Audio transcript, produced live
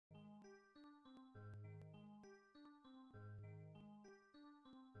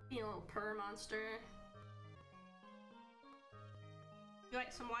You little purr monster. You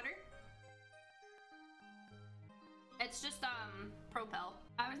like some water? It's just, Propel.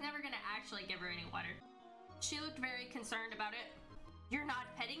 I was never gonna actually give her any water. She looked very concerned about it. You're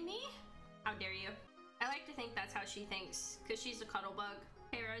not petting me? How dare you? I like to think that's how she thinks, because she's a cuddle bug.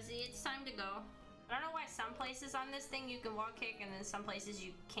 Hey Rosie, it's time to go. I don't know why some places on this thing you can wall kick and then some places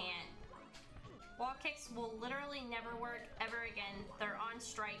you can't. Wall kicks will literally never work ever again. They're on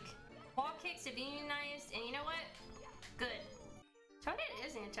strike. Wall kicks have unionized, and you know what? Good. Toadette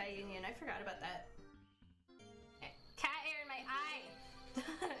is anti-union, I forgot about that. Cat hair in my eye!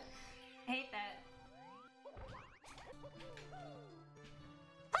 I hate that.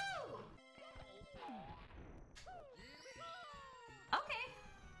 Woo! Okay.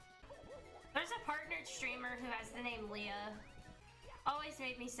 There's a partnered streamer who has the name Leah. Always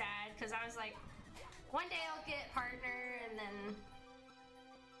made me sad, because I was like, one day I'll get partner and then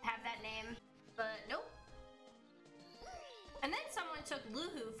have that name. But nope. And then someone took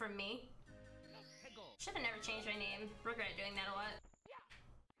Luhu from me. Should have never changed my name. Regret doing that a lot.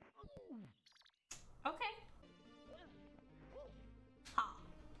 Okay. Ha.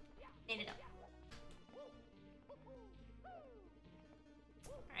 Made it up.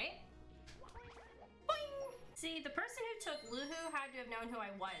 Alright. Boing! See, the person who took Luhu had to have known who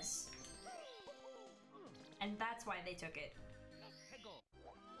I was. And that's why they took it.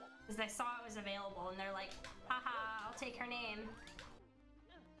 Because they saw it was available and they're like, haha, I'll take her name.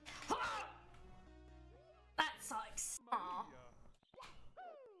 That sucks. Aww.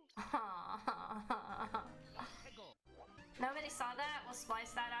 Nobody saw that? We'll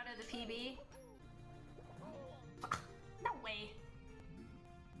splice that out of the PB. No way.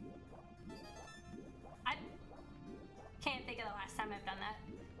 I can't think of the last time I've done that.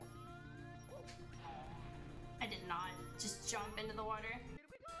 I did not just jump into the water.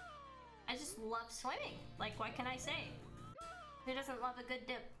 I just love swimming. Like, what can I say? Who doesn't love a good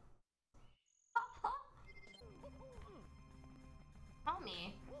dip? Tell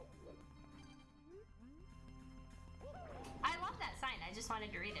me. I love that sign. I just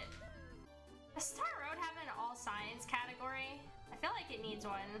wanted to read it. Does Star Road have an all science category? I feel like it needs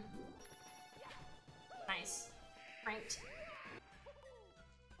one. Nice. Ranked.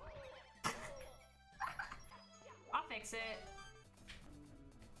 I'll fix it.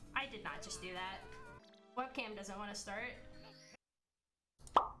 I did not just do that. Webcam doesn't want to start.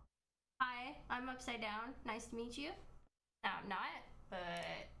 Hi, I'm upside down. Nice to meet you. No, I'm not, but...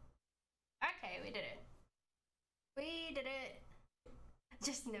 Okay, we did it. We did it.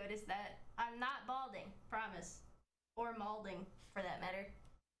 Just noticed that. I'm not balding, promise. Or malding, for that matter.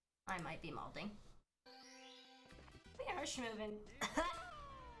 I might be malding. We are schmoving.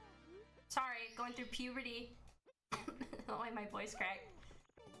 Sorry, going through puberty. Oh, my voice cracked.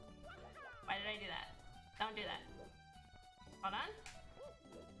 Why did I do that? Don't do that. Hold on.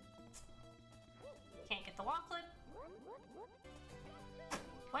 Can't get the wall clip.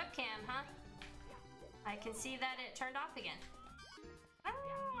 Webcam, huh? I can see that it turned off again. I don't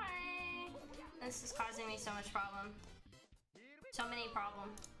know why. This is causing me so much problem. So many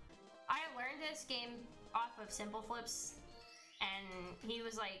problems. I learned this game off of Simple Flips, and he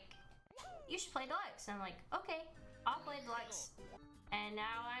was like, you should play Deluxe. And I'm like, okay, I'll play Deluxe. And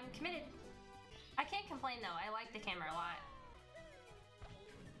now I'm committed. I can't complain though, I like the camera a lot.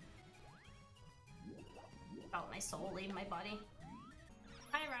 Felt my soul leave my body.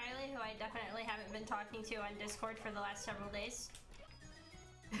 Hi Riley, who I definitely haven't been talking to on Discord for the last several days.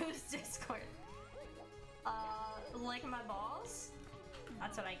 Who's Discord? Like my balls?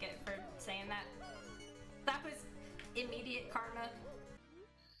 That's what I get for saying that. That was immediate karma.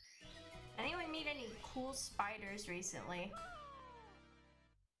 Anyone meet any cool spiders recently?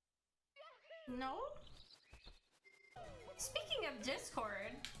 No? Speaking of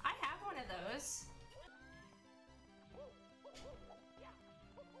Discord, I have one of those.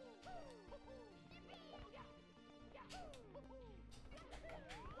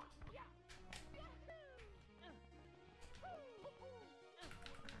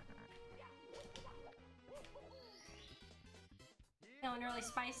 Feeling really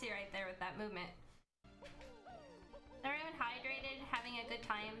spicy right there with that movement. Everyone hydrated, having a good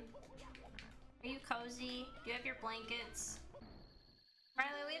time. Are you cozy? Do you have your blankets?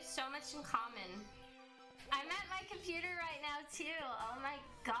 Riley, we have so much in common. I'm at my computer right now too. Oh my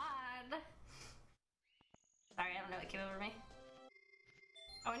god. Sorry, I don't know what came over me.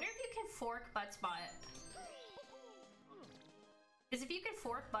 I wonder if you can fork butt spot. Because if you can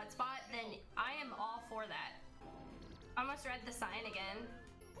fork butt spot, then I am all for that. Almost read the sign again.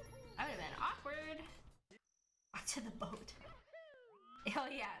 That would have been awkward. Onto the boat. Oh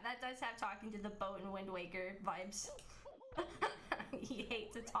yeah, that does have talking to the boat and Wind Waker vibes. You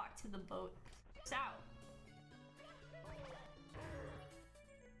hate to talk to the boat. So.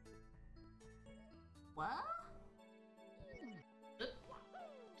 What?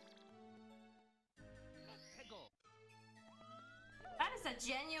 That is a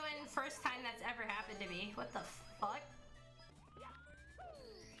genuine first time that's ever happened to me. What the fuck?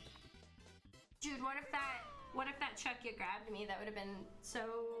 Dude, what if that Chuckya grabbed me? That would have been so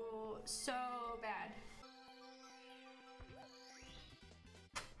bad.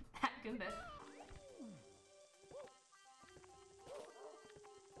 That Goomba.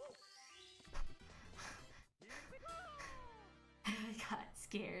 I got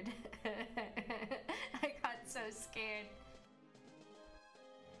scared. I got so scared.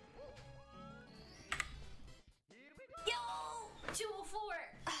 Yo! 204!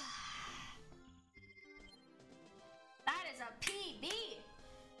 That is a PB!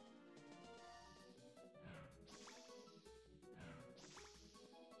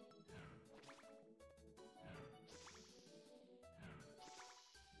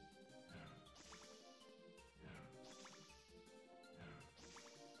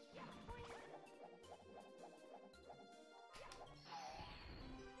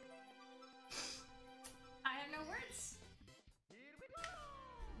 I have no words.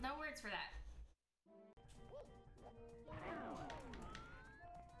 No words for that.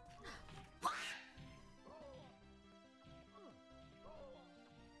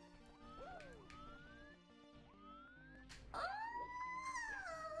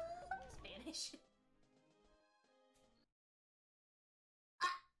 Spanish.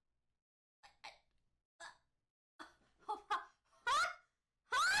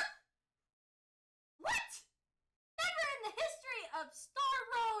 What? Never in the history of Star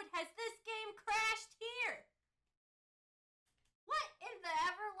Road has this game crashed here. What in the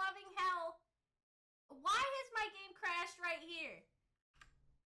ever-loving hell? Why has my game crashed right here?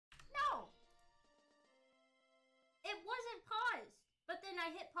 No. It wasn't paused, but then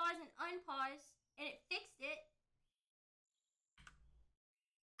I hit pause and unpause, and it fixed